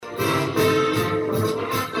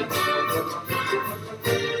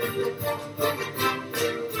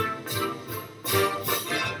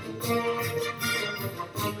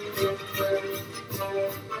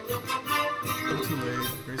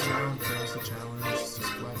challenge, it's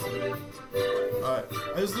just flat-footed.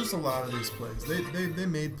 There's just a lot of these plays. They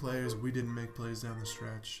made plays. We didn't make plays down the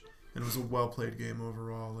stretch, and it was a well-played game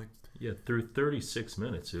overall. Like through 36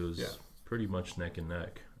 minutes, it was pretty much neck and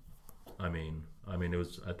neck. I mean, it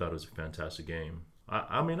was. I thought it was a fantastic game.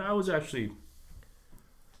 I was actually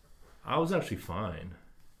fine.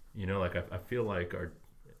 You know, like I feel like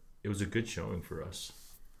it was a good showing for us.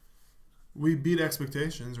 We beat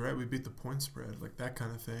expectations, right? We beat the point spread, like that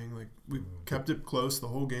kind of thing. Like we kept it close the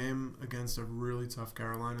whole game against a really tough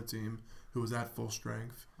Carolina team who was at full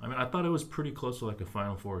strength. I mean, I thought it was pretty close to like a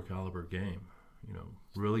Final Four caliber game. You know,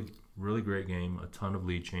 really, really great game. A ton of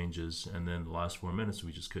lead changes, and then the last 4 minutes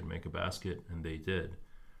we just couldn't make a basket, and they did.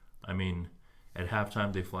 I mean, at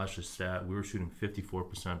halftime they flashed a stat. We were shooting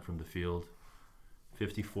 54% from the field,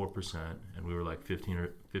 54%, and we were like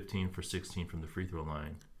 15 for 16 from the free throw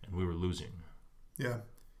line. And we were losing. Yeah.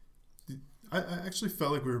 I actually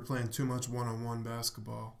felt like we were playing too much one-on-one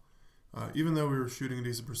basketball. Even though we were shooting a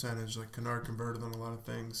decent percentage, like Kennard converted on a lot of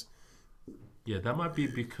things. Yeah, that might be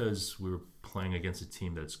because we were playing against a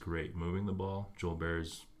team that's great moving the ball. Joel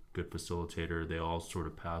Bear's good facilitator. They all sort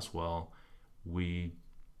of pass well. We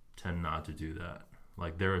tend not to do that.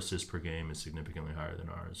 Like their assist per game is significantly higher than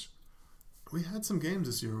ours. We had some games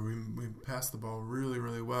this year where we passed the ball really,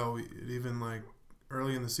 really well.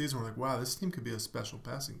 Early in the season, we're like, wow, this team could be a special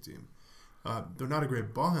passing team. They're not a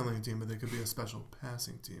great ball handling team, but they could be a special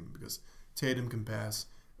passing team because Tatum can pass,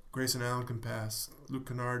 Grayson Allen can pass, Luke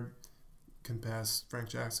Kennard can pass, Frank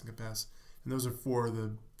Jackson can pass. And those are 4 of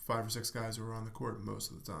the 5 or 6 guys who are on the court most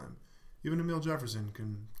of the time. Even Emil Jefferson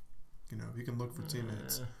can, he can look for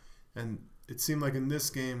teammates. And it seemed like in this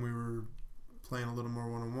game we were playing a little more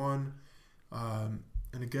one-on-one.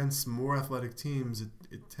 And against more athletic teams,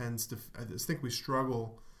 it tends to... I just think we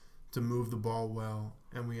struggle to move the ball well,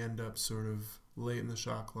 and we end up sort of late in the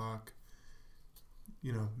shot clock,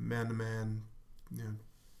 man-to-man,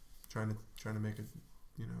 trying to make a,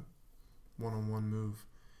 one-on-one move.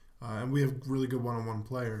 And we have really good one-on-one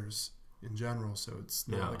players in general, so it's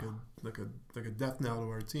not like a death knell to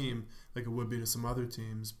our team like it would be to some other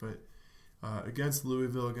teams. But against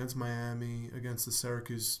Louisville, against Miami, against the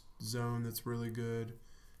Syracuse zone that's really good.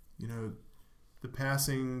 The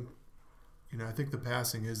passing, I think the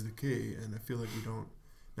passing is the key, and I feel like we don't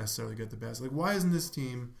necessarily get the pass. Like, why isn't this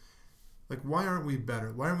team, why aren't we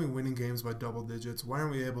better? Why aren't we winning games by double digits? Why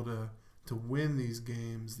aren't we able to win these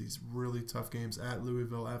games, these really tough games at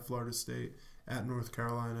Louisville, at Florida State, at North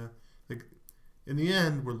Carolina? Like, in the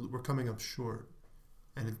end, we're coming up short.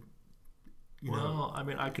 And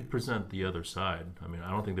I could present the other side. I mean,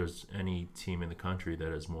 I don't think there's any team in the country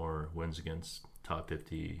that has more wins against top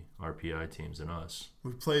 50 RPI teams than us.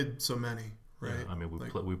 We've played so many, right? Yeah, I mean,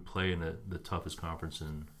 we play in the toughest conference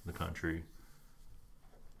in the country.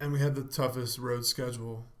 And we had the toughest road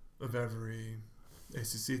schedule of every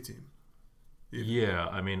ACC team. Even. Yeah,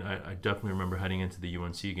 I mean, I definitely remember heading into the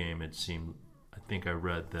UNC game, it seemed, I think I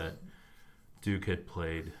read that Duke had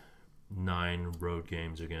played 9 road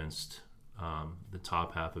games against the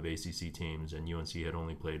top half of ACC teams, and UNC had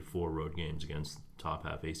only played 4 road games against top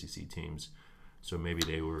half ACC teams. So maybe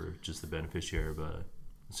they were just the beneficiary of a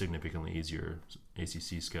significantly easier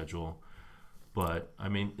ACC schedule. But I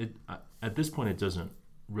mean, at this point, it doesn't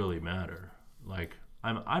really matter. Like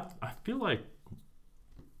I feel like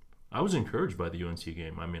I was encouraged by the UNC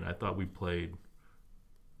game. I mean, I thought we played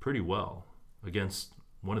pretty well against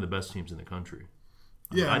one of the best teams in the country.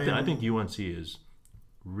 Yeah, I think UNC is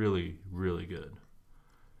really, really good.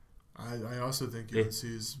 I also think UNC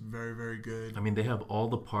is very, very good. I mean, they have all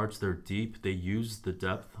the parts. They're deep. They use the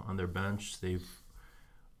depth on their bench. They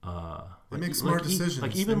make smart decisions.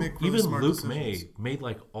 Like even Luke May made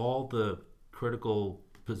like all the critical.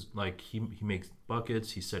 Like he makes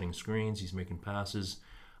buckets. He's setting screens. He's making passes.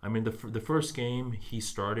 I mean, the first game he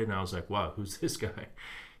started, and I was like, wow, who's this guy?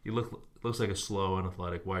 He looks like a slow,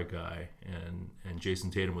 unathletic white guy, and Jason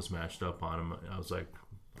Tatum was matched up on him. I was like,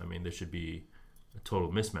 I mean, there should be a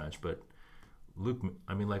total mismatch. But Luke,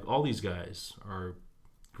 I mean, like all these guys are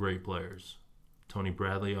great players. Tony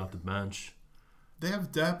Bradley off the bench. They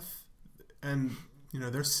have depth, and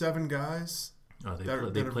there's 7 guys that are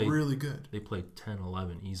played, really good. They played 10,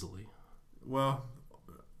 11 easily. Well,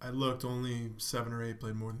 I looked, only 7 or 8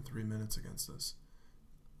 played more than 3 minutes against us.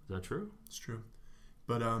 Is that true? It's true.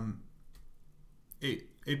 But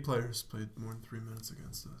 8 players played more than 3 minutes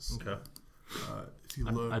against us. Okay. If you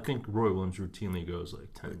look, I think Roy Williams routinely goes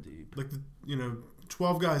like 10 deep. Like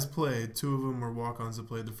 12 guys played. 2 of them were walk-ons that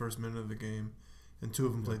played the first minute of the game, and 2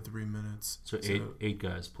 of them played 3 minutes. So eight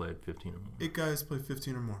guys played 15 or more. 8 guys played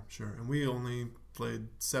 15 or more, sure. And we only played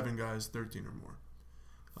 7 guys 13 or more.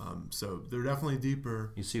 So they're definitely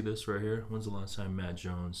deeper. You see this right here? When's the last time Matt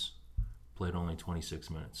Jones played only 26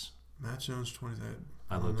 minutes? Matt Jones, 20.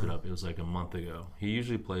 I looked it up. It was like a month ago. He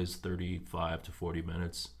usually plays 35 to 40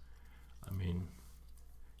 minutes. I mean,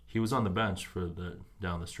 he was on the bench for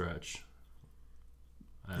down the stretch.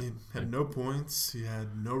 He had no points. He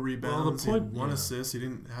had no rebounds. He had one assist. He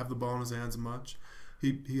didn't have the ball in his hands much.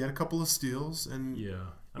 He had a couple of steals. And yeah.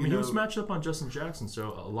 I mean, he was matched up on Justin Jackson,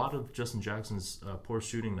 so a lot of Justin Jackson's poor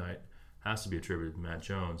shooting night has to be attributed to Matt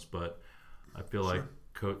Jones. But I feel like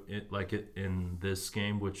in this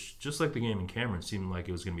game, which just like the game in Cameron, seemed like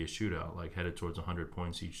it was going to be a shootout, like headed towards 100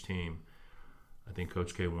 points each team. I think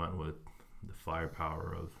Coach K went with the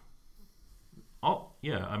firepower of. Oh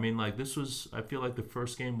yeah, I mean, like this was. I feel like the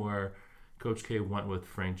first game where Coach K went with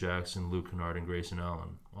Frank Jackson, Luke Kennard, and Grayson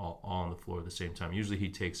Allen all on the floor at the same time. Usually he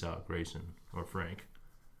takes out Grayson or Frank,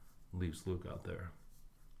 leaves Luke out there.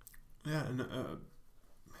 Yeah, and I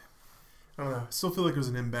don't know. I still feel like there's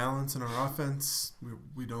an imbalance in our offense.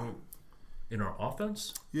 We don't. In our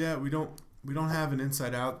offense? Yeah, we don't have an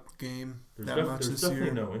inside-out game much this year. There's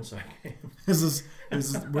definitely no inside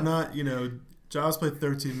game. We're not, Giles played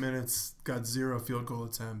 13 minutes, got 0 field goal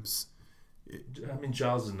attempts.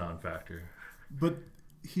 Giles is a non-factor. But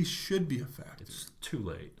he should be a factor. It's too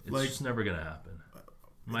late. It's just never going to happen.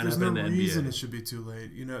 There's no reason it should be too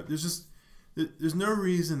late. There's no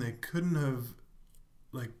reason they couldn't have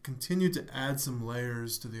continued to add some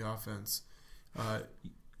layers to the offense.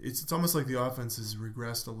 It's almost like the offense has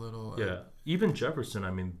regressed a little. Yeah, even Jefferson. I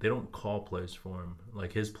mean, they don't call plays for him.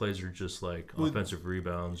 Like his plays are just offensive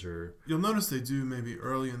rebounds or. You'll notice they do maybe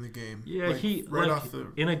early in the game. Yeah,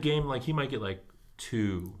 in a game he might get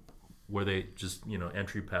 2, where they just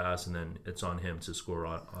entry pass and then it's on him to score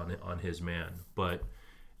on his man. But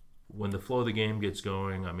when the flow of the game gets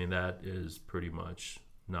going, I mean that is pretty much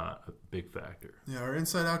not a big factor. Yeah, our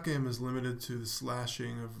inside-out game is limited to the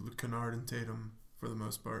slashing of Kennard and Tatum. For the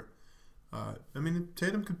most part.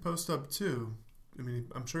 Tatum could post up too.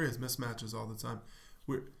 I'm sure he has mismatches all the time.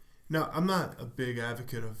 I'm not a big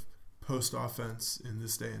advocate of post offense in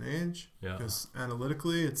this day and age because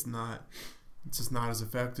analytically it's just not as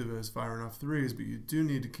effective as firing off threes, but you do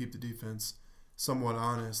need to keep the defense somewhat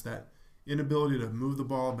honest. That inability to move the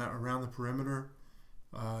ball around the perimeter,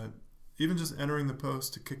 even just entering the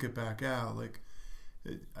post to kick it back out,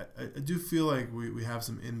 I do feel like we have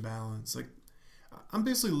some imbalance. I'm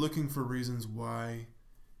basically looking for reasons why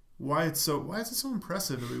is it so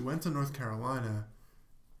impressive that we went to North Carolina,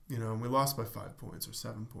 and we lost by 5 points or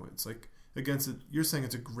 7 points. Against it, you're saying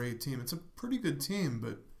it's a great team. It's a pretty good team,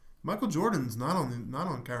 but Michael Jordan's not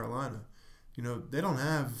on Carolina. They don't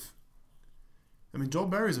have. Joel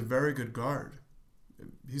Berry's a very good guard.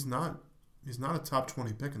 He's not a top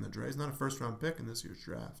 20 pick in the draft. He's not a first round pick in this year's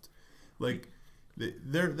draft.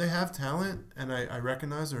 They have talent, and I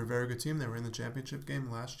recognize they're a very good team. They were in the championship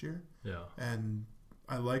game last year. Yeah. And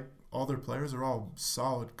I like all their players. They're all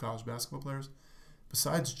solid college basketball players.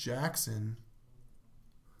 Besides Jackson,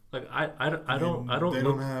 they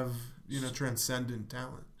don't have transcendent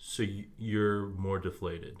talent. So you're more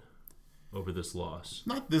deflated over this loss?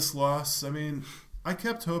 Not this loss. I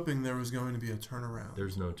kept hoping there was going to be a turnaround.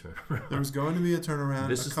 There's no turnaround. There was going to be a turnaround.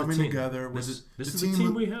 This is coming together. This is the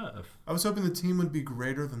team we have. I was hoping the team would be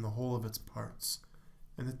greater than the whole of its parts.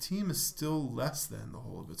 And the team is still less than the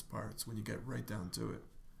whole of its parts when you get right down to it.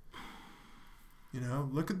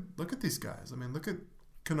 Look at these guys. Look at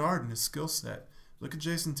Kennard and his skill set. Look at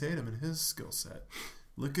Jason Tatum and his skill set.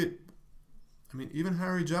 Look at, even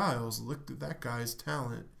Harry Giles. Look at that guy's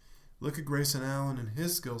talent. Look at Grayson Allen and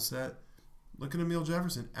his skill set. Look at Emile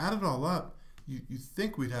Jefferson. Add it all up. You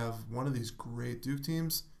think we'd have one of these great Duke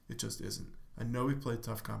teams. It just isn't. I know we played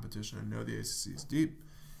tough competition. I know the ACC is deep.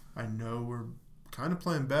 I know we're kind of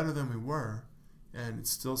playing better than we were. And it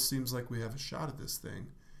still seems like we have a shot at this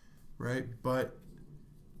thing. Right? But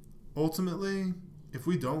ultimately, if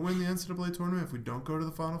we don't win the NCAA tournament, if we don't go to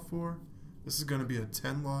the Final Four, this is going to be a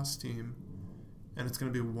 10-loss team. And it's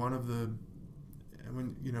going to be one of the...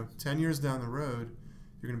 10 years down the road,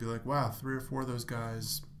 you're going to be like, wow, 3 or 4 of those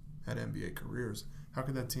guys had NBA careers. How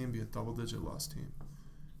could that team be a double-digit loss team?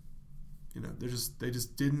 They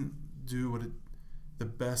just didn't do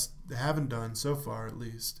they haven't done so far, at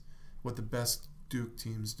least, what the best Duke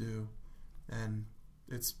teams do, and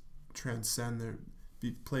it's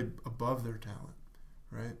play above their talent,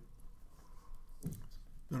 right?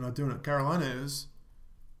 They're not doing it. Carolina is,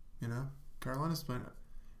 Carolina's playing it.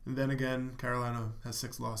 And then again, Carolina has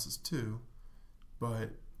 6 losses too. But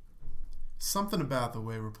something about the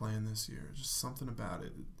way we're playing this year, just something about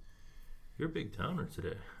it. You're a big downer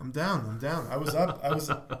today. I'm down. I was up.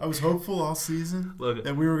 I was hopeful all season Look,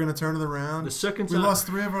 that we were going to turn it around. The second we time, lost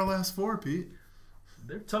 3 of our last 4, Pete.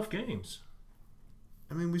 They're tough games.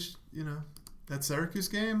 I mean, we should, that Syracuse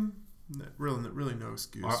game, really no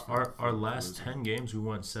excuse. Our last 10 games, we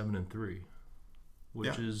won 7-3,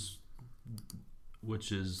 which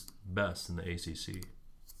is best in the ACC.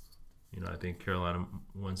 I think Carolina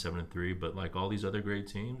won 7-3, but like all these other great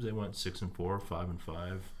teams, they went 6-4,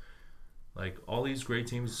 5-5. Like all these great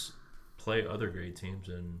teams play other great teams,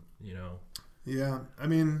 and Yeah, I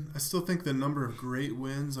mean, I still think the number of great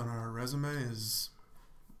wins on our resume is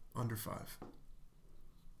under 5.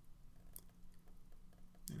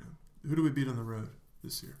 Who do we beat on the road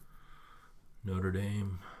this year? Notre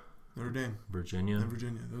Dame, Virginia, and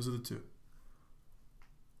Virginia. Those are the 2.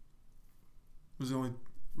 Was the only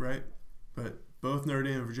right, but both Notre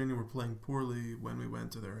Dame and Virginia were playing poorly when we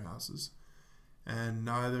went to their houses, and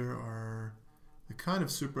neither are the kind of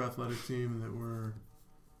super athletic team that we're.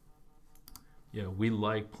 Yeah, we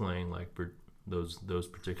like playing like those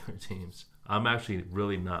particular teams. I'm actually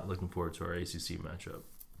really not looking forward to our ACC matchup.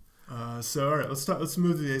 So all right, let's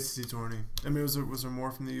move to the ACC tourney. I mean, was there more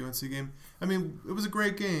from the UNC game? I mean, it was a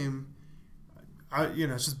great game. It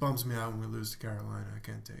just bums me out when we lose to Carolina. I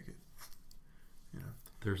can't take it.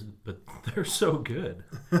 But they're so good.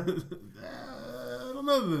 I don't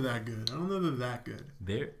know that they're that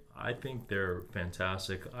good. I think they're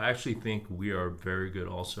fantastic. I actually think we are very good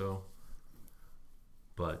also.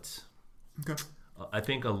 But okay. I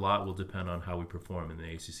think a lot will depend on how we perform in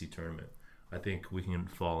the ACC tournament. I think we can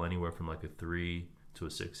fall anywhere from like a 3 to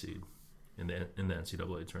a 6 seed in the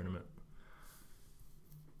NCAA tournament.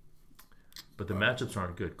 But the matchups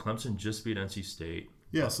aren't good. Clemson just beat NC State.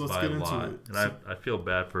 Yeah, so let's get into it. And I feel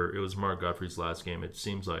bad it was Mark Godfrey's last game. It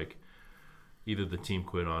seems like either the team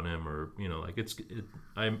quit on him or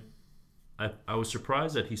I was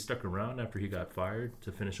surprised that he stuck around after he got fired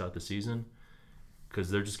to finish out the season, because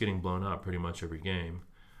they're just getting blown out pretty much every game.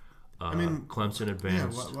 Clemson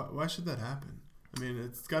advanced. Yeah, why should that happen? I mean,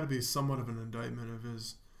 it's got to be somewhat of an indictment of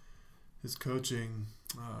his coaching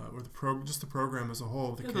or the program as a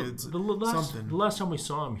whole. The kids, the last time we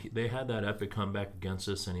saw him, they had that epic comeback against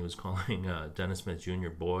us, and he was calling Dennis Smith Jr.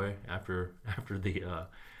 boy after the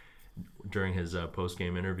during his post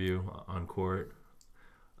game interview on court.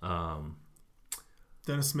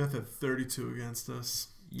 Dennis Smith had 32 against us.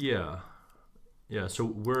 Yeah.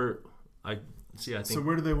 So I think. So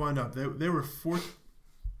where did they wind up? They were 14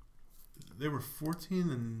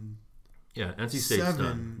 and. Yeah, NC State's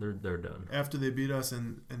done. They're done after they beat us,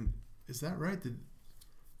 and is that right?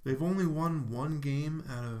 They've only won 1 game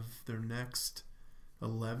out of their next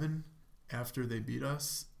 11 after they beat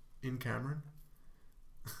us in Cameron.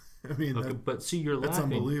 I mean, you're laughing. That's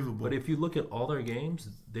unbelievable. But if you look at all their games,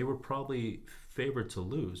 they were probably favored to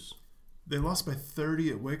lose. They lost by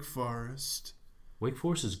 30 at Wake Forest. Wake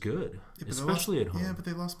Forest is good, especially at home. Yeah, but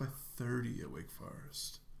they lost by 30 at Wake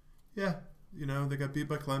Forest. Yeah. They got beat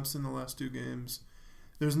by Clemson the last 2 games.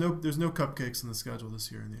 There's no cupcakes in the schedule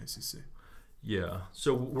this year in the ACC. Yeah,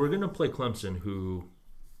 so we're going to play Clemson, who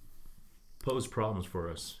posed problems for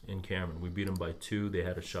us in Cameron. We beat them by 2. They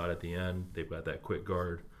had a shot at the end. They've got that quick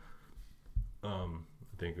guard. I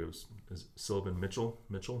think it was Sullivan Mitchell,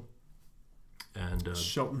 and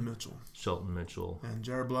Shelton Mitchell. And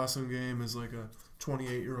Jared Blossomgame is like a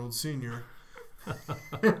 28-year-old senior.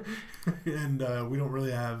 And we don't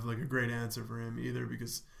really have like a great answer for him either,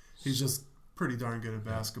 because he's just pretty darn good at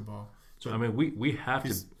basketball. So I mean, we have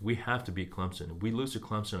to beat Clemson. If we lose to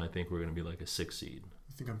Clemson, I think we're going to be like a 6 seed.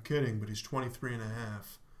 I think I'm kidding, but he's 23 and a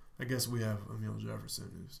half. I guess we have Emil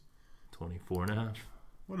Jefferson, who's 24 and a half.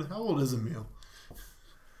 How old is Emil?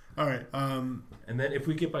 All right. And then if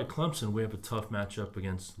we get by Clemson, we have a tough matchup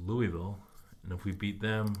against Louisville. And if we beat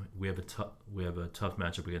them, we have a tough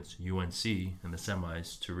matchup against UNC in the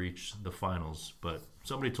semis to reach the finals. But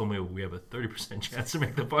somebody told me we have a 30% chance to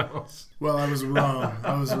make the finals. Well, I was wrong.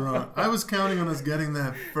 I was counting on us getting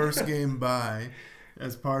that first game bye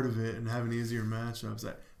as part of it and having easier matchups.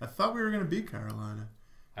 I thought we were going to beat Carolina.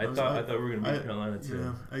 I thought we were going to beat Carolina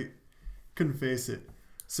too. I couldn't face it.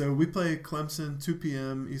 So we play Clemson 2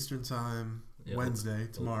 p.m. Eastern Time Wednesday,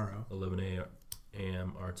 tomorrow. 11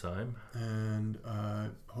 a.m. our time. And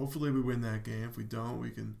hopefully we win that game. If we don't,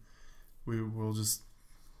 we will just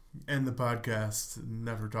end the podcast and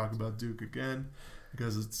never talk about Duke again,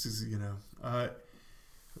 because it's just, but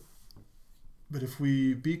if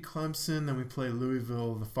we beat Clemson, then we play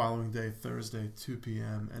Louisville the following day, Thursday, 2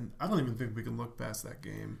 p.m. And I don't even think we can look past that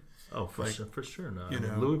game. Oh, for sure not.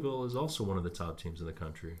 Louisville is also one of the top teams in the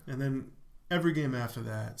country. And then every game after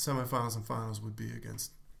that, semifinals and finals, would be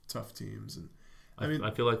against tough teams. And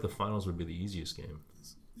I feel like the finals would be the easiest game.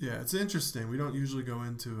 Yeah, it's interesting. We don't usually go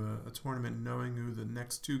into a tournament knowing who the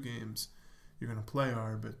next 2 games you're going to play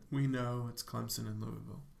are, but we know it's Clemson and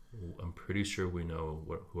Louisville. I'm pretty sure we know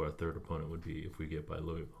who our third opponent would be if we get by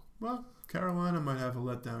Louisville. Well, Carolina might have a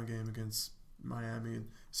letdown game against Miami, and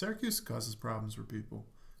Syracuse causes problems for people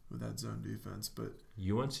with that zone defense. But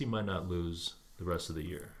UNC might not lose the rest of the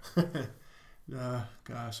year.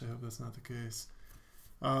 Gosh, I hope that's not the case.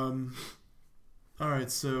 All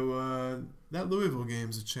right, so that Louisville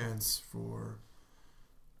game's a chance for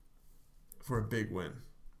a big win,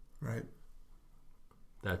 right?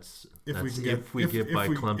 If we get by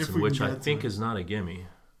Clemson, which I think is not a gimme.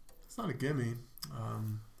 It's not a gimme.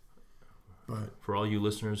 But for all you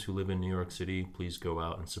listeners who live in New York City, please go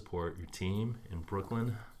out and support your team in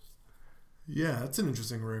Brooklyn. Yeah, that's an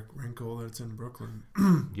interesting wrinkle that it's in Brooklyn.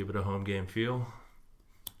 Give it a home game feel.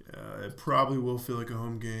 Yeah, it probably will feel like a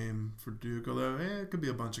home game for Duke, although it could be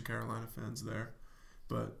a bunch of Carolina fans there.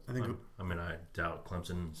 But I think I doubt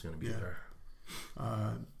Clemson is going to be there.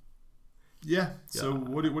 So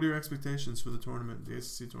what are your expectations for the tournament, the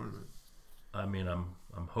ACC tournament? I mean, I'm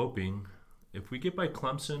hoping if we get by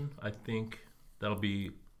Clemson, I think that'll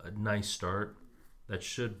be a nice start. That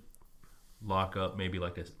should lock up maybe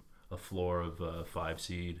like a floor of a 5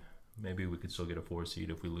 seed. Maybe we could still get a 4 seed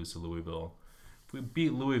if we lose to Louisville. If we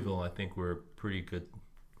beat Louisville, I think we're pretty good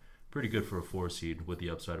for a 4 seed with the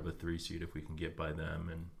upside of a 3 seed if we can get by them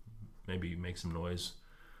and maybe make some noise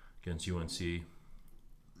against UNC.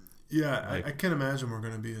 Yeah, I can't imagine we're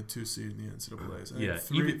going to be a 2 seed in the NCAAs. Yeah,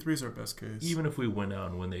 three's our best case. Even if we win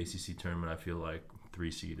out and win the ACC tournament, I feel like 3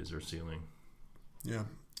 seed is our ceiling. Yeah.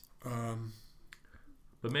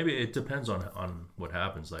 But maybe it depends on what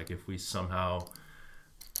happens. Like if we somehow,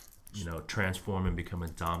 transform and become a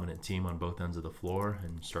dominant team on both ends of the floor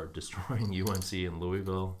and start destroying UNC and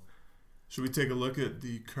Louisville. Should we take a look at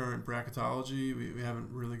the current bracketology? We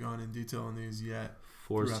haven't really gone in detail on these yet.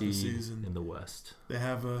 4 seed in the West. They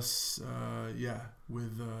have us,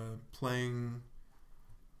 with playing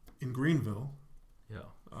in Greenville. Yeah.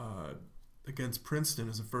 Against Princeton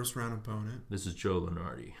as a first-round opponent. This is Joe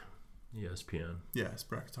Lunardi, ESPN. Yeah, it's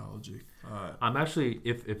bracketology. I'm actually,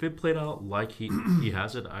 if it played out like he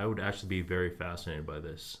has it, I would actually be very fascinated by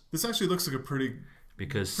this. This actually looks like a pretty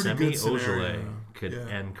Semi Ojeleye could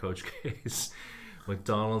end Coach K's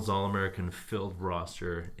McDonald's All-American filled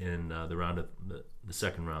roster in the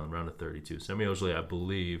second round of 32. Semi Ojeleye, I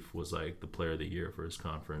believe, was like the player of the year for his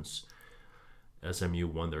conference. SMU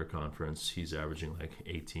won their conference. He's averaging like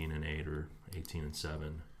 18-8 or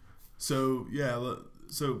 18-7. So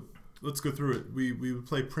let's go through it. We would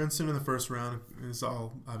play Princeton in the first round. It's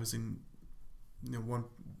all obviously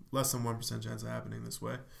less than 1% chance of happening this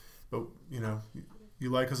way. But you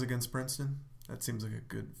like us against Princeton? That seems like a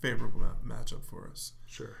good, favorable matchup for us.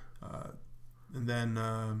 Sure. And then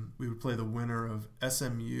we would play the winner of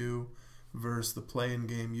SMU versus the play-in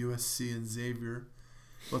game USC and Xavier.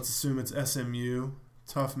 Let's assume it's SMU.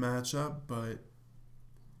 Tough matchup, but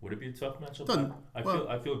would it be a tough matchup?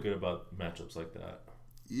 I feel good about matchups like that.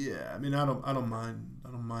 Yeah, I mean, I don't mind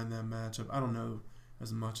that matchup. I don't know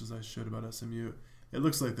as much as I should about SMU. It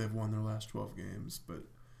looks like they've won their last 12 games, but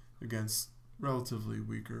against relatively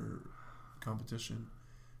weaker competition.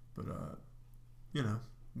 But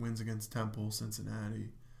wins against Temple, Cincinnati,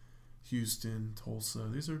 Houston, Tulsa.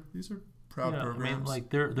 These are proud programs. I mean, like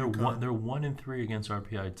they're 1-3 against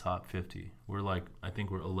RPI top 50. I think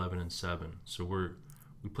we're 11-7. So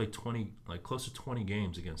we played close to 20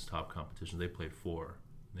 games against top competition. They played 4.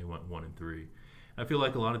 They went 1-3. I feel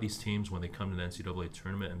like a lot of these teams, when they come to the NCAA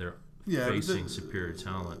tournament and they're facing superior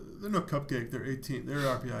talent, they're no cupcake. They're 18. Their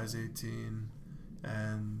RPI is 18,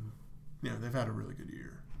 and they've had a really good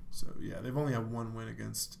year. So they've only had 1 win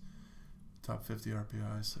against top 50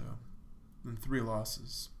 RPI. So and 3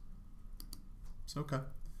 losses. It's okay.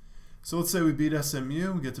 So let's say we beat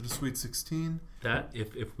SMU, we get to the Sweet 16. That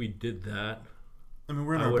if we did that, I mean,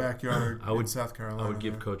 we're in our backyard in South Carolina. I would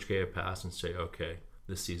give Coach K a pass and say, okay,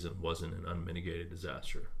 this season wasn't an unmitigated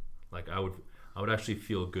disaster. Like I would actually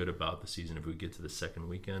feel good about the season if we get to the second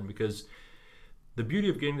weekend, because the beauty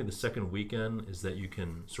of getting to the second weekend is that you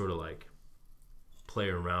can sort of like play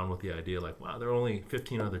around with the idea, like, wow, there are only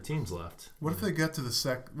 15 other teams left. What if they get to the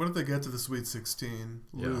Sweet 16,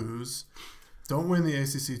 lose? Don't win the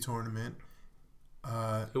ACC tournament.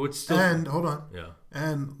 It would still. And hold on. Yeah.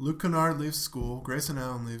 And Luke Kennard leaves school. Grayson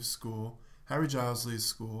Allen leaves school. Harry Giles leaves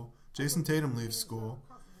school. Jason Tatum leaves school.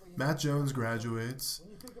 Matt Jones graduates.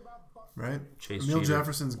 Right. Emil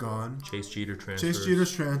Jefferson's gone. Chase Jeter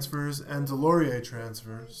transfers, and DeLaurier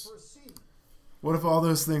transfers. What if all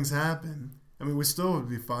those things happen I mean, we still would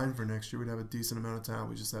be fine for next year. We'd have a decent amount of talent.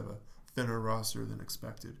 We just have a thinner roster than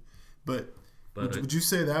expected. But would you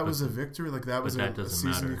say that was a victory? Like that was a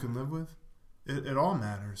season you can live with? It all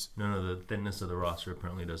matters. No, the thinness of the roster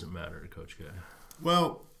apparently doesn't matter to Coach K.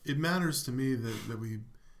 Well, it matters to me that we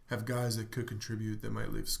have guys that could contribute that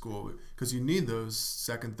might leave school. Because you need those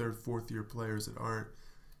second, third, fourth year players that aren't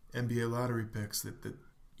NBA lottery picks that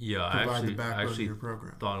provide the backbone of your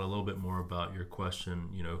program. Thought a little bit more about your question,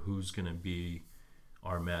 who's going to be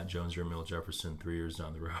our Matt Jones or Emil Jefferson 3 years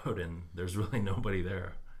down the road, and there's really nobody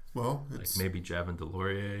there. Well, like maybe Javin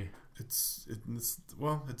DeLaurier.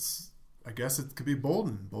 I guess it could be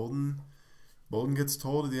Bolden. Bolden gets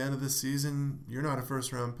told at the end of this season, you're not a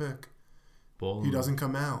first-round pick. He doesn't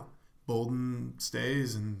come out. Bolden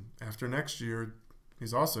stays, and after next year,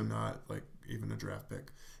 he's also not like even a draft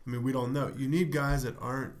pick. I mean, we don't know. You need guys that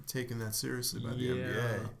aren't taken that seriously by the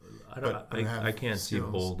NBA. I can't see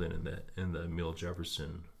Bolden in the Emil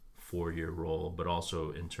Jefferson 4-year role, but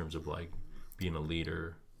also in terms of like being a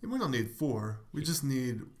leader. We don't need 4. We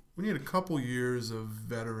need a couple years of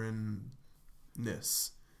veteranness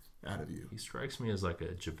out of you. He strikes me as like a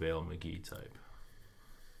JaVale McGee type.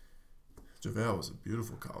 JaVale was a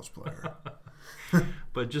beautiful college player.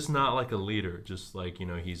 But just not like a leader. Just like,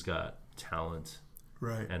 he's got talent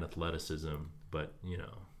and athleticism. But,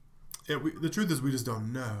 Yeah, the truth is we just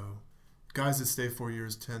don't know. Guys that stay 4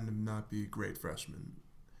 years tend to not be great freshmen.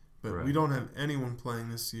 But we don't have anyone playing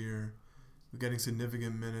this year getting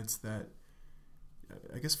significant minutes that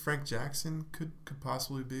I guess Frank Jackson could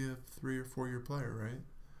possibly be a 3 or 4 year player, right?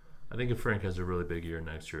 I think if Frank has a really big year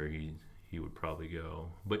next year, he would probably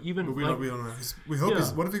go. But we don't know. We hope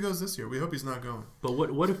he's. What if he goes this year? We hope he's not going. But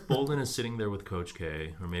what if Bolden is sitting there with Coach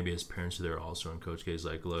K, or maybe his parents are there also, and Coach K is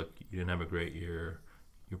like, look, you didn't have a great year.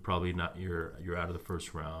 You're probably not. You're out of the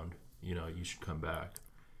first round. You should come back.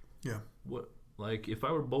 Yeah. Like if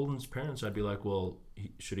I were Bolden's parents, I'd be like, well,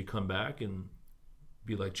 should he come back and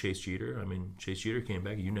be like Chase Jeter? I mean, Chase Jeter came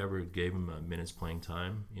back. You never gave him a minute's playing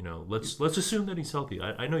time. Let's assume that he's healthy.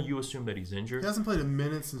 I know you assume that he's injured. He hasn't played a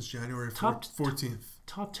minute since January 14th.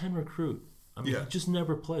 Top 10 recruit. I mean, he just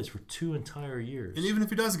never plays for 2 entire years. And even if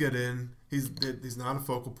he does get in, he's not a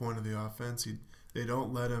focal point of the offense. They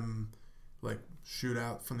don't let him like shoot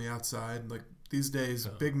out from the outside. Like these days,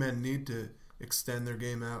 big men need to extend their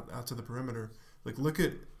game out to the perimeter. Like look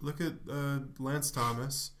at Lance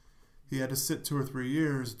Thomas. He had to sit 2 or 3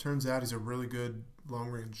 years. It turns out he's a really good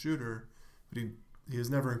long-range shooter, but he has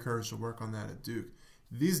never encouraged to work on that at Duke.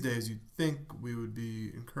 These days, you'd think we would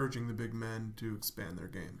be encouraging the big men to expand their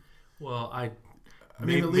game. Well,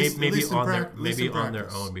 maybe on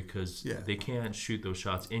their own because they can't shoot those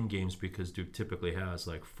shots in games because Duke typically has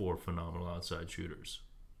like 4 phenomenal outside shooters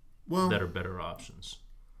that are better options.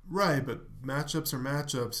 Right, but matchups are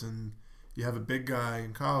matchups, and you have a big guy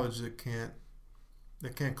in college that can't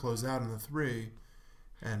close out in the 3,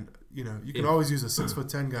 and you can always use a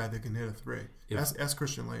 6'10" guy that can hit a 3. Ask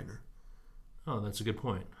Christian Laettner. Oh, that's a good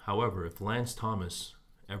point. However, if Lance Thomas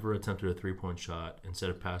ever attempted a 3-point shot, instead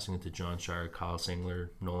of passing it to John Shire, Kyle Singler,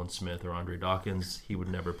 Nolan Smith, or Andre Dawkins, he would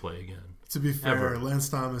never play again. To be fair, Lance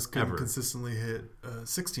Thomas couldn't consistently hit a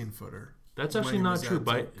 16-footer. That's actually not true.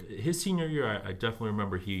 By his senior year, I definitely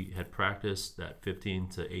remember he had practiced that 15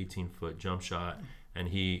 to 18-foot jump shot, and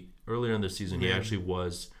earlier in the season, he actually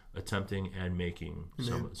was attempting and making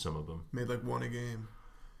some of them. Made like 1 a game.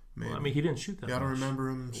 Well, I mean, he didn't shoot that much. I don't remember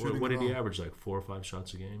him shooting. What did he average? Like 4 or 5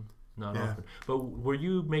 shots a game? Not often. But were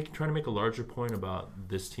you trying to make a larger point about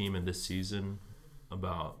this team and this season,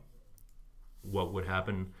 about what would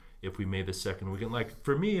happen if we made the second weekend? Like,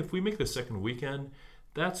 for me, if we make the second weekend,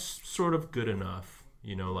 that's sort of good enough.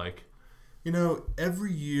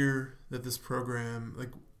 Every year that this program,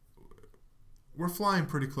 like, we're flying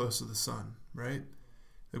pretty close to the sun, right?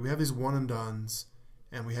 Like, we have these one-and-dones,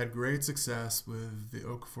 and we had great success with the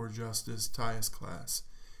Okafor Justice Tyus class.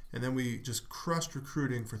 And then we just crushed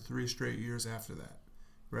recruiting for 3 straight years after that,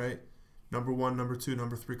 right? Number 1, number 2,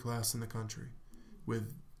 number 3 class in the country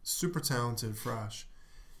with super talented Frosh.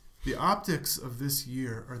 The optics of this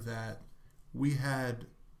year are that we had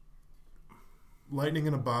lightning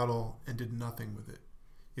in a bottle and did nothing with it.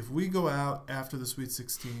 If we go out after the Sweet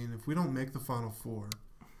 16, if we don't make the Final Four,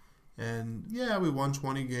 and we won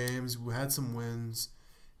 20 games, we had some wins,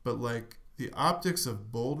 but like the optics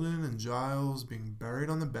of Bolden and Giles being buried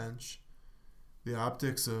on the bench, the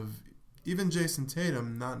optics of even Jason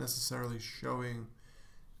Tatum not necessarily showing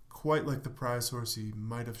quite like the prize horse he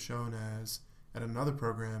might have shown as at another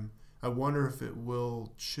program, I wonder if it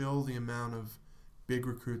will chill the amount of big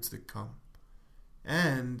recruits that come.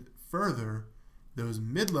 And further, those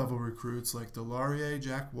mid-level recruits like DeLaurier,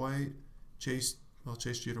 Jack White, Chase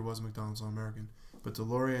Jeter was a McDonald's All-American. But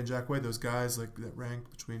Delorier and Jack Wade, those guys like that rank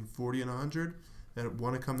between 40 and 100 that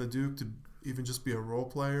want to come to Duke to even just be a role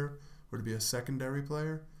player or to be a secondary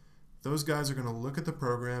player, those guys are going to look at the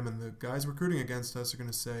program, and the guys recruiting against us are going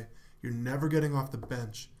to say, you're never getting off the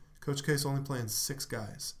bench. Coach K's only playing 6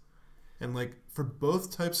 guys. And like for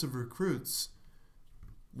both types of recruits,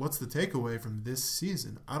 what's the takeaway from this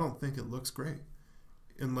season? I don't think it looks great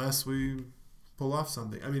unless we pull off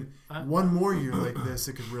something. I mean, one more year like this,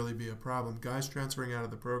 it could really be a problem. Guys transferring out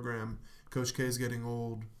of the program, Coach K's getting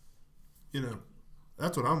old.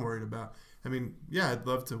 That's what I'm worried about. I mean, yeah, I'd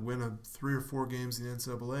love to win 3 or 4 games in the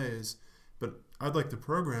NCAAs, but I'd like the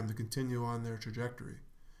program to continue on their trajectory.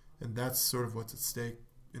 And that's sort of what's at stake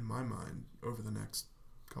in my mind over the next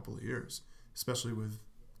couple of years, especially with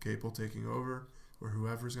Capel taking over or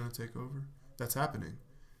whoever's going to take over. That's happening.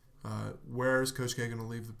 Where is Coach K going to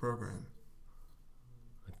leave the program?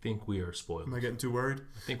 I think we are spoiled. Am I getting too worried?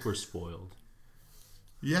 I think we're spoiled.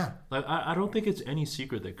 Yeah. Like I don't think it's any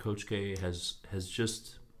secret that Coach K has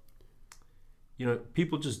just,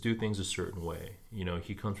 people just do things a certain way.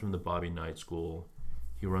 He comes from the Bobby Knight school.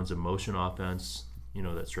 He runs a motion offense,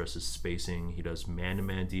 that stresses spacing. He does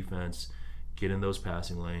man-to-man defense, get in those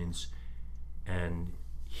passing lanes, and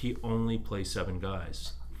he only plays 7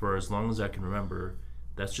 guys. For as long as I can remember,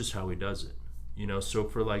 that's just how he does it. So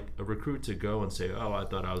for like a recruit to go and say, oh, I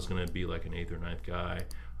thought I was going to be like an 8th or 9th guy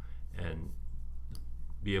and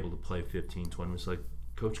be able to play 15, 20 minutes, like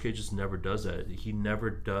Coach K just never does that. He never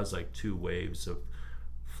does like 2 waves of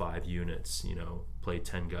 5 units, play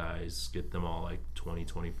 10 guys, get them all like 20,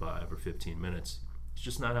 25 or 15 minutes. It's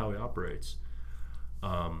just not how he operates.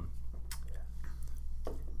 I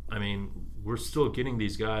mean, we're still getting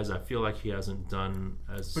these guys. I feel like he hasn't done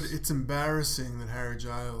as... But it's embarrassing that Harry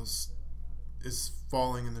Giles is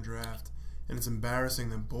falling in the draft, and it's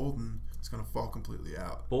embarrassing that Bolden is going to fall completely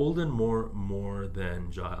out. Bolden more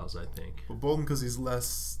than Giles, I think. Well, Bolden because he's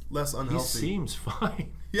less unhealthy. He seems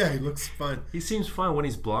fine. Yeah, he looks fine. He seems fine when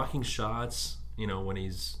he's blocking shots. When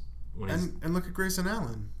he's and look at Grayson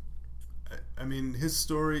Allen. I mean, his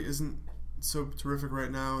story isn't so terrific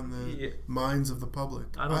right now in the minds of the public.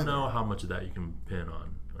 I don't know how much of that you can pin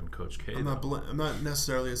on Coach K. I'm not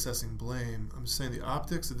necessarily assessing blame. I'm just saying the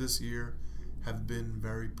optics of this year have been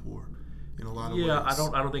very poor in a lot of ways. Yeah, I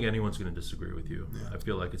don't think anyone's going to disagree with you. Yeah. I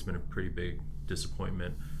feel like it's been a pretty big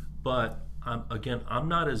disappointment. But I'm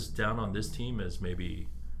not as down on this team as maybe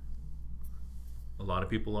a lot of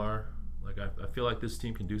people are. Like I feel like this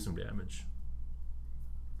team can do some damage.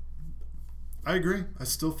 I agree. I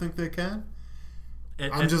still think they can.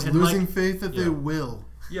 I'm just losing faith that they will.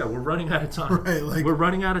 Yeah, we're running out of time. Right, we're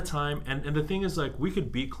running out of time. And the thing is, like, we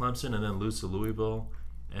could beat Clemson and then lose to Louisville,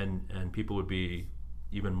 and people would be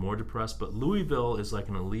even more depressed. But Louisville is like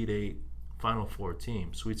an Elite 8 Final Four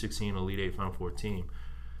team, Sweet 16, Elite 8 Final Four team.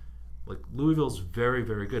 Like, Louisville's very,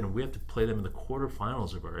 very good, and we have to play them in the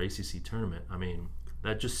quarterfinals of our ACC tournament. I mean,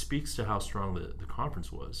 that just speaks to how strong the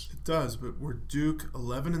conference was. It does, but we're Duke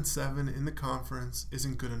 11-7 in the conference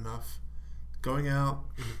isn't good enough. Going out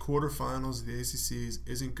in the quarterfinals of the ACCs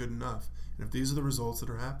isn't good enough. And if these are the results that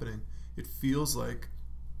are happening, it feels like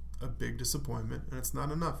a big disappointment, and it's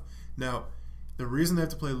not enough. Now, the reason they have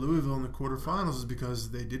to play Louisville in the quarterfinals is because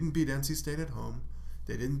they didn't beat NC State at home.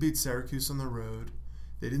 They didn't beat Syracuse on the road.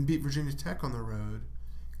 They didn't beat Virginia Tech on the road.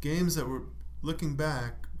 Games that were, looking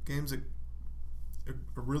back, games that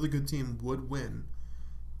a really good team would win,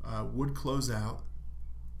 would close out,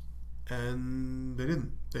 and they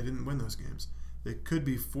didn't. They didn't win those games. They could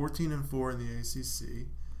be 14-4 in the ACC,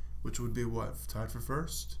 which would be what, tied for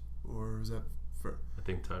first, or is that for? I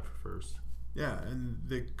think tied for first. Yeah, and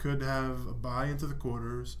they could have a bye into the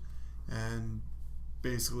quarters, and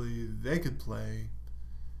basically they could play,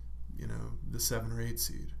 the 7 or 8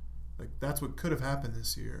 seed. Like, that's what could have happened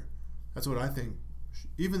this year. That's what I think.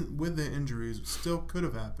 Even with the injuries, still could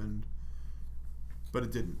have happened, but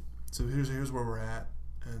it didn't. So here's where we're at,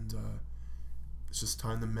 and it's just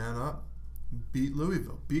time to man up, beat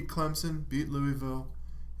Louisville, beat Clemson, beat Louisville,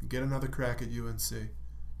 and get another crack at UNC.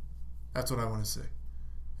 That's what I want to see,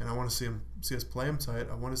 and I want to see us play them tight.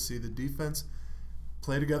 I want to see the defense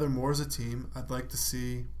play together more as a team. I'd like to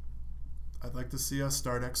see us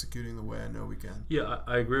start executing the way I know we can. Yeah,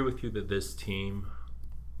 I agree with you that this team.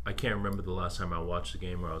 I can't remember the last time I watched a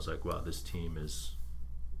game where I was like, wow, this team is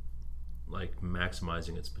like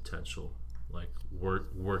maximizing its potential, like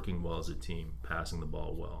working well as a team, passing the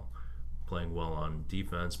ball well, playing well on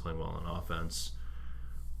defense, playing well on offense.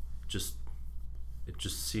 It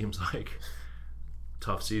just seems like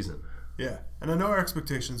tough season. Yeah, and I know our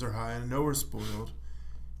expectations are high, and I know we're spoiled,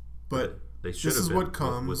 but They should this have is been what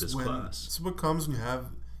comes with this when class. this is what comes when you have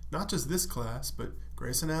not just this class, but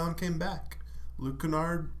Grayson Allen came back. Luke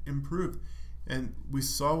Kennard improved. And we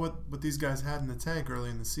saw what these guys had in the tank early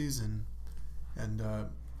in the season. And,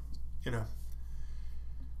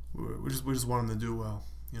 we just want them to do well.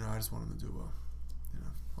 I just want them to do well.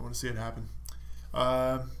 I want to see it happen.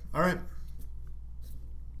 All right.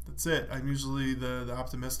 That's it. I'm usually the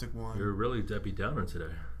optimistic one. You're really Debbie Downer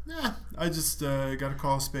today. Yeah, I just got to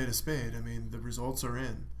call a spade a spade. I mean, the results are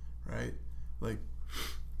in, right? Like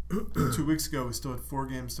 2 weeks ago, we still had 4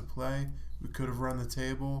 games to play. We could have run the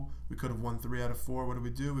table. We could have won 3 out of 4. What did we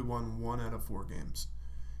do? We won 1 out of 4 games.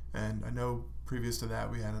 And I know previous to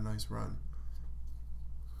that, we had a nice run.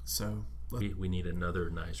 So we need another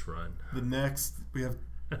nice run. We have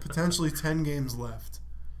potentially 10 games left.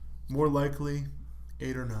 More likely,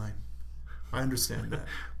 8 or 9. I understand that.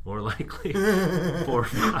 More likely, 4 or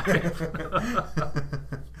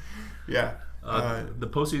 5. Yeah. The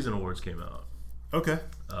postseason awards came out. Okay.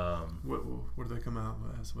 What did they come out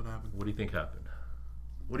as? What happened? What do you think happened?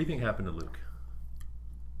 What do you think happened to Luke?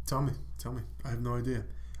 Tell me. I have no idea.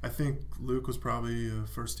 I think Luke was probably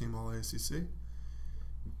first team All ACC.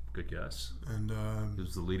 Good guess. And he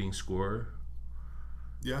was the leading scorer.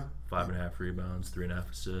 Yeah. 5.5 rebounds,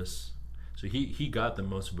 3.5 assists. So he got the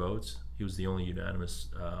most votes. He was the only unanimous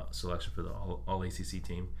selection for the All ACC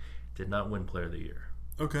team. Did not win Player of the Year.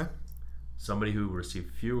 Okay. Somebody who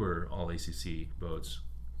received fewer All ACC votes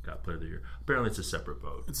got Player of the Year. Apparently, it's a separate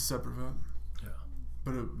vote. It's a separate vote. Yeah.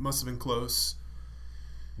 But it must have been close.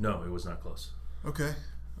 No, it was not close. Okay.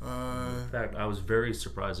 In fact, I was very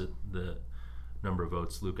surprised at the number of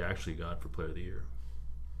votes Luke actually got for Player of the Year.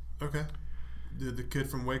 Okay. Did the kid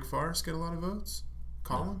from Wake Forest get a lot of votes?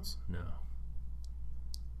 Collins? No.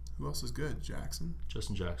 Who else is good? Jackson?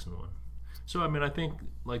 Justin Jackson won. So, I think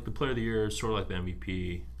like the Player of the Year is sort of like the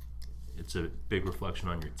MVP. It's a big reflection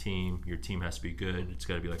on your team. Your team has to be good. It's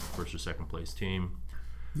got to be like a first or second place team.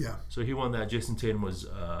 Yeah. So he won that. Jason Tatum was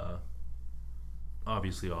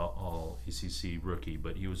obviously all ACC rookie,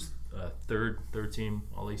 but he was third team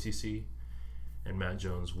All ACC, and Matt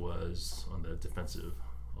Jones was on the defensive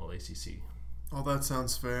All ACC. All that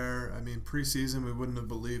sounds fair. I mean, preseason we wouldn't have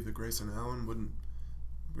believed that Grayson Allen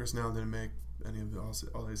didn't make any of the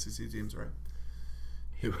All ACC teams, right?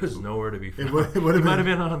 He was nowhere to be found. He might have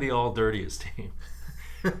been on the all dirtiest team.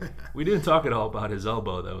 We didn't talk at all about his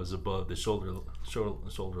elbow that was above the shoulder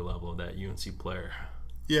level of that UNC player.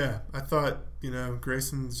 Yeah, I thought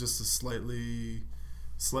Grayson's just a slightly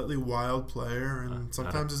wild player, and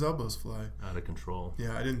sometimes his elbows fly out of control.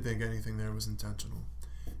 Yeah, I didn't think anything there was intentional,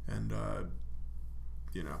 and I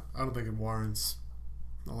don't think it warrants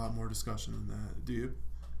a lot more discussion than that. Do you?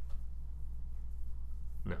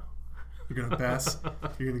 No. You're gonna pass.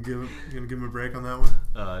 You're gonna give him a break on that one.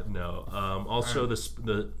 No. Also, right.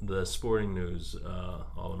 the sporting news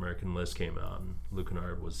All-American list came out, and Luke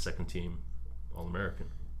Kennard was second team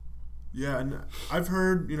All-American. Yeah, and I've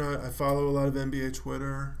heard. I follow a lot of NBA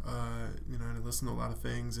Twitter. And I listen to a lot of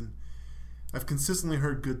things, and I've consistently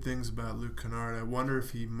heard good things about Luke Kennard. I wonder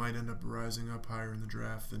if he might end up rising up higher in the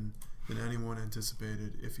draft than anyone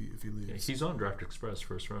anticipated if he leaves. Yeah, he's on Draft Express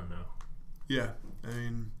first round now. Yeah, I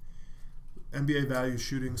mean, NBA values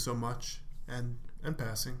shooting so much and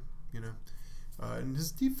passing, and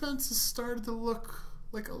his defense has started to look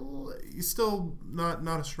like he's still not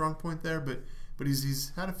a strong point there, but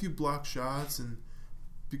he's had a few block shots and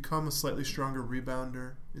become a slightly stronger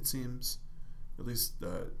rebounder. It seems, at least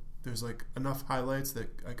there's like enough highlights that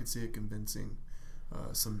I could see it convincing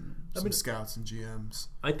some scouts and GMs.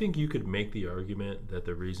 I think you could make the argument that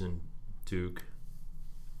the reason Duke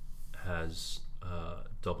has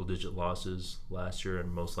double-digit losses last year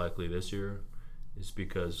and most likely this year is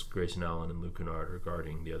because Grayson Allen and Luke Kennard are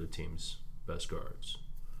guarding the other team's best guards.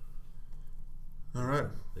 All right.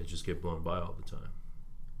 They just get blown by all the time.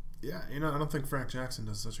 Yeah, I don't think Frank Jackson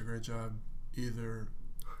does such a great job either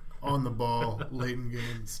on the ball late in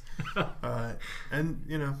games.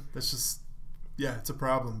 And that's just it's a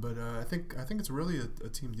problem. But I think it's really a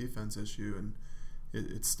team defense issue, and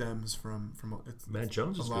it stems from Matt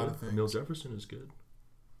Jones is good. Of things. Emil Jefferson is good.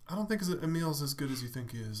 I don't think Emil's as good as you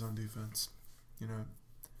think he is on defense.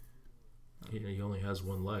 He only has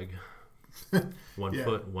one leg, one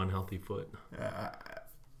foot, one healthy foot.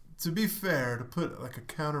 To be fair, to put like a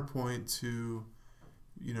counterpoint to,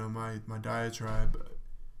 my diatribe,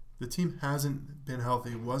 the team hasn't been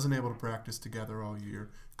healthy, wasn't able to practice together all year.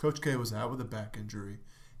 Coach K was out with a back injury,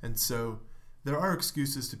 and so there are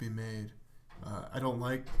excuses to be made. I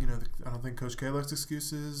don't think Coach K likes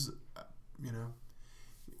excuses.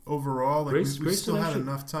 overall, like we still had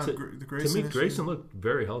enough time. To me, Grayson looked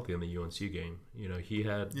very healthy in the UNC game. You know, he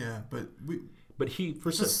had but he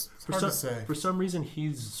for some reason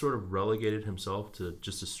he's sort of relegated himself to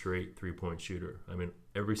just a straight 3-point shooter. I mean,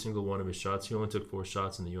 every single one of his shots, he only took 4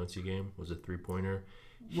 shots in the UNC game, was a 3-pointer.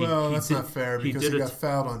 That's not fair because he got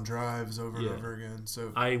fouled on drives over and over again.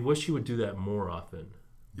 So I wish he would do that more often.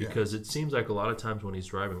 Because it seems like a lot of times when he's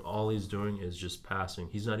driving, all he's doing is just passing.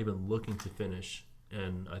 He's not even looking to finish,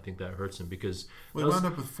 and I think that hurts him because... Well, he wound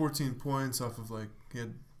up with 14 points off of, like, he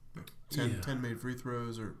had 10 made free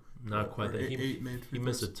throws or... Not quite that. 8 made free throws. He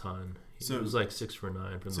missed a ton. He was like 6 for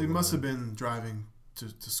 9 from the So he must have been driving to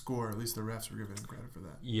score. At least the refs were giving him credit for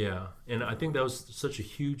that. Yeah, and I think that was such a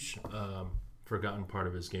huge forgotten part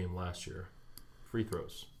of his game last year. Free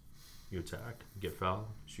throws. You attack, get fouled,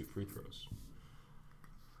 shoot free throws.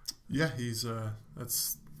 Yeah, he's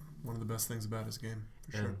that's one of the best things about his game,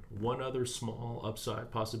 for sure. And one other small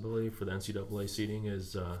upside possibility for the NCAA seeding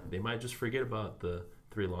is they might just forget about the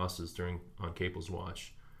 3 losses on Capel's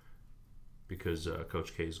watch because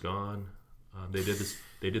Coach K is gone. They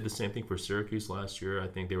did the same thing for Syracuse last year. I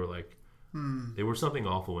think they were like they were something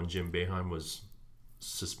awful when Jim Boeheim was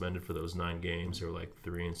suspended for those 9 games. They were like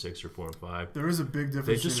 3-6 or 4-5. There is a big difference.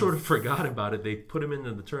 They just sort of forgot about it. They put him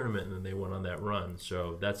into the tournament and then they went on that run.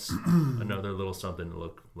 So that's another little something to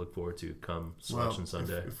look forward to come Selection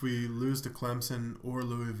Sunday. If we lose to Clemson or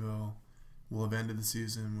Louisville, we'll have ended the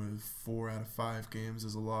season with 4 out of 5 games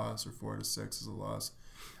as a loss or 4 out of 6 as a loss.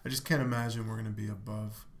 I just can't imagine we're going to be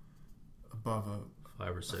above a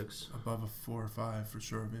 5 or 6, above a 4 or 5 for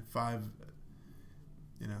sure. I mean, 5,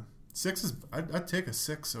 6 is I'd take a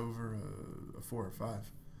 6 over a 4 or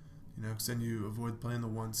 5, because then you avoid playing the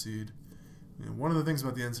 1 seed. One of the things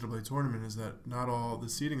about the NCAA tournament is that not all the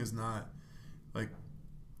seeding is not like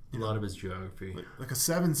a lot of it's geography. Like a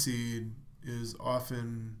 7 seed is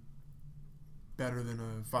often better than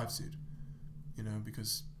a 5 seed,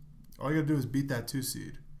 because all you got to do is beat that 2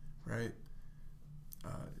 seed, right?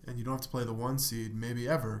 And you don't have to play the 1 seed maybe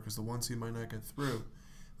ever because the 1 seed might not get through.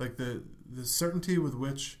 Like the certainty with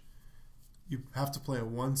which you have to play a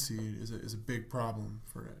 1 seed is a big problem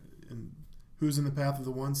for it. And who's in the path of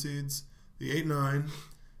the 1 seeds? The 8-9.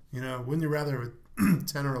 Wouldn't you rather have a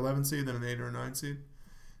 10 or 11 seed than an 8 or a 9 seed?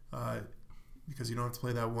 Because you don't have to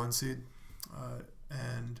play that 1 seed.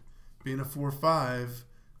 And being a 4-5,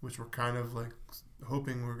 which we're kind of like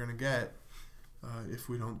hoping we're going to get, if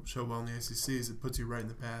we don't show well in the ACCs, it puts you right in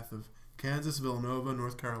the path of Kansas, Villanova,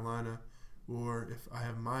 North Carolina, or if I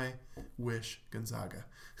have my wish, Gonzaga.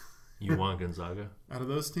 You want Gonzaga? Out of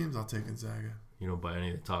those teams, I'll take Gonzaga. You don't buy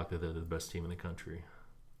any of the talk that they're the best team in the country.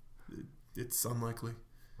 It's unlikely.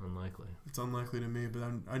 It's unlikely to me, but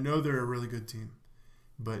I know they're a really good team.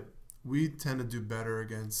 But we tend to do better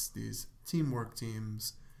against these teamwork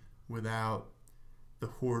teams without the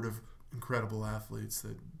horde of incredible athletes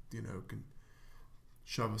that, can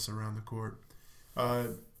shove us around the court.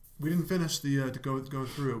 We didn't finish to go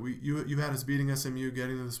through it. You had us beating SMU,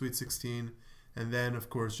 getting to the Sweet 16. And then, of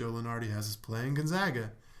course, Joe Lunardi has us playing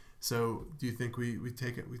Gonzaga. So, do you think we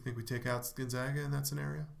take it? We think we take out Gonzaga in that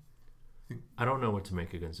scenario? I don't know what to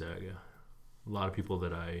make of Gonzaga. A lot of people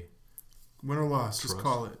that I win or loss, just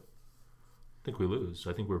call it. I think we lose.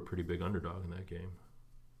 I think we're a pretty big underdog in that game.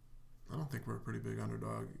 I don't think we're a pretty big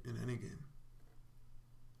underdog in any game.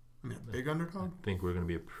 I mean, a big underdog? I think we're going to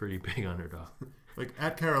be a pretty big underdog. Like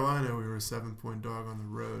at Carolina, we were a 7-point dog on the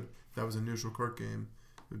road. If that was a neutral court game,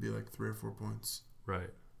 it would be like 3 or 4 points. Right.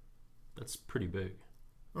 That's pretty big.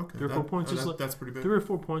 Okay. 3 or 4 points is like, that's pretty big. 3 or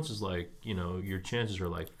 4 points is like, your chances are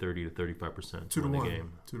like 30 to 35% to win the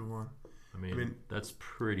game. 2 to 1. I mean, that's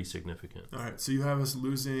pretty significant. All right. So you have us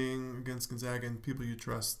losing against Gonzaga and people you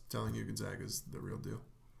trust telling you Gonzaga is the real deal.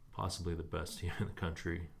 Possibly the best team in the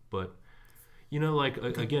country. But,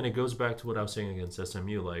 again, it goes back to what I was saying against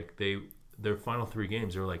SMU. Like, their final 3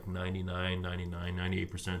 games, they're like 99, 99,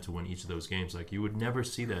 98% to win each of those games. Like, you would never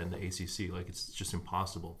see that in the ACC. Like, it's just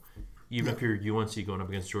impossible. Even if you're UNC going up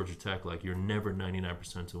against Georgia Tech, like, you're never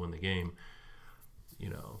 99% to win the game.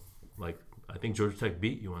 I think Georgia Tech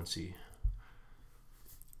beat UNC.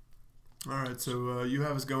 All right, so you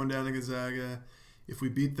have us going down to Gonzaga. If we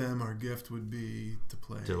beat them, our gift would be to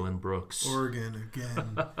play Dylan Brooks, Oregon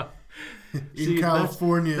again, in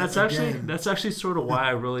California. That's actually sort of why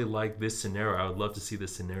I really like this scenario. I would love to see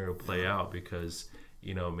this scenario play out because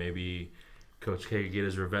maybe Coach K could get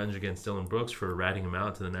his revenge against Dylan Brooks for ratting him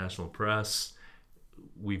out to the national press.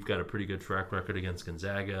 We've got a pretty good track record against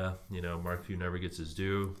Gonzaga. Mark Few never gets his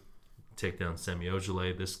due. Take down Semi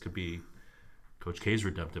Ojeleye. This could be Coach K's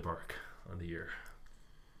redemptive arc on the year.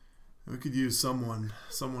 We could use someone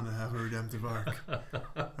to have a redemptive arc.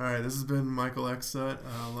 All right, this has been Michael Exut,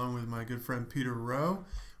 along with my good friend Peter Rowe.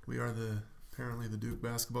 We are apparently the Duke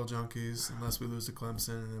basketball junkies, unless we lose to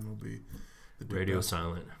Clemson, and then we'll be the Duke radio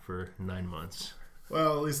silent for 9 months.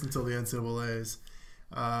 Well, at least until the NCAAs.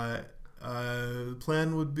 The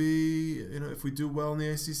plan would be, if we do well in the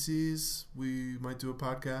ACCs, we might do a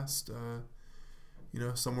podcast,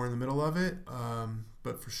 somewhere in the middle of it.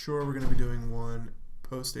 But for sure, we're going to be doing one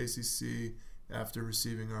post-ACC after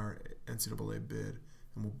receiving our NCAA bid,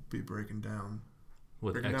 and we'll be breaking down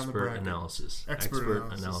expert analysis.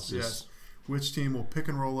 Expert analysis. Yes. Which team will pick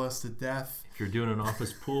and roll us to death. If you're doing an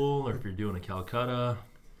office pool or if you're doing a Calcutta,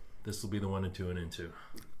 this will be the one to tune into.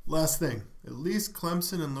 Last thing, at least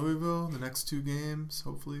Clemson and Louisville, the next 2 games,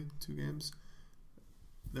 hopefully 2 games,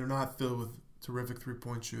 they're not filled with terrific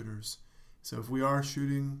three-point shooters. So if we are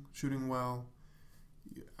shooting well,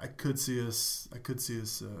 I could see us,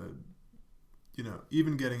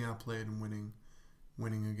 even getting outplayed and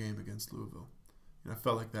winning a game against Louisville. I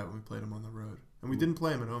felt like that when we played them on the road, and we didn't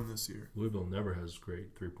play them at home this year. Louisville never has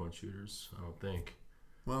great three-point shooters, I don't think.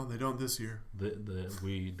 Well, they don't this year.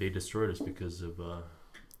 They destroyed us because of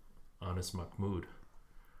Anas Mahmoud.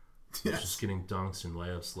 Yes. Just getting dunks and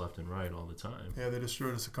layups left and right all the time. Yeah, they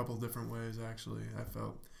destroyed us a couple different ways, actually, I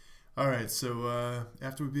felt. All right, so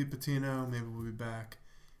after we beat Patino, maybe we'll be back.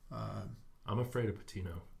 I'm afraid of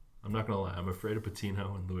Patino. I'm not going to lie. I'm afraid of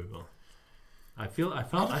Patino and Louisville. How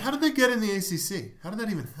did they get in the ACC? How did that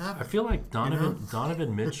even happen? I feel like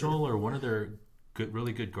Donovan Mitchell or one of their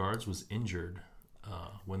really good guards was injured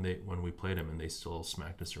when we played him, and they still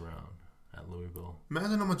smacked us around at Louisville.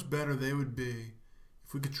 Imagine how much better they would be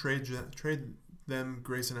if we could trade them,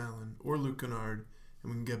 Grayson Allen or Luke Kennard,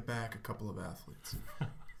 and we can get back a couple of athletes.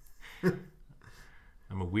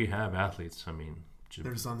 I mean, we have athletes. I mean,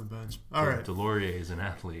 they're just on the bench. All right. Delorier is an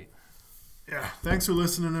athlete. Yeah. Thanks for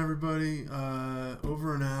listening, everybody.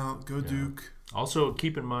 Over and out. Go Duke. Also,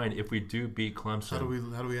 keep in mind, if we do beat Clemson,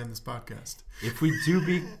 how do we end this podcast? If we do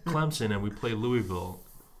beat Clemson and we play Louisville,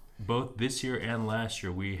 both this year and last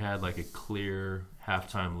year, we had like a clear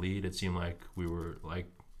halftime lead. It seemed like we were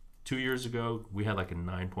 2 years ago, we had like a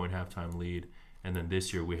 9-point halftime lead, and then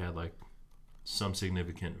this year we had like some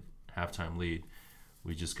significant halftime lead.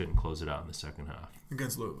 We just couldn't close it out in the second half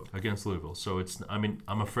against Louisville. So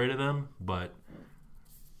I'm afraid of them, but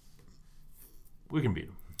we can beat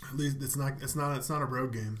them. At least it's not a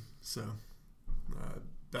road game, so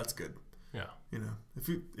that's good. Yeah. If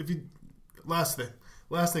you last thing,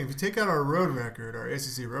 if you take out our road record, our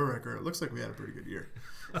ACC road record, it looks like we had a pretty good year.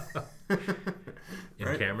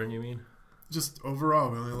 In Cameron, you mean? Just overall,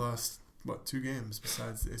 we only lost 2 games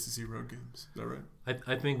besides the ACC road games. Is that right?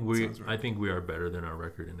 I think we are better than our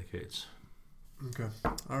record indicates. Okay.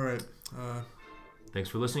 All right. Thanks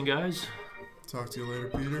for listening, guys. Talk to you later,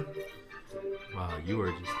 Peter. Wow, you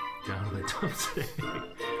are just down in the dumps today.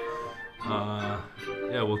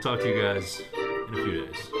 We'll talk to you guys in a few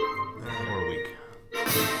days or a week.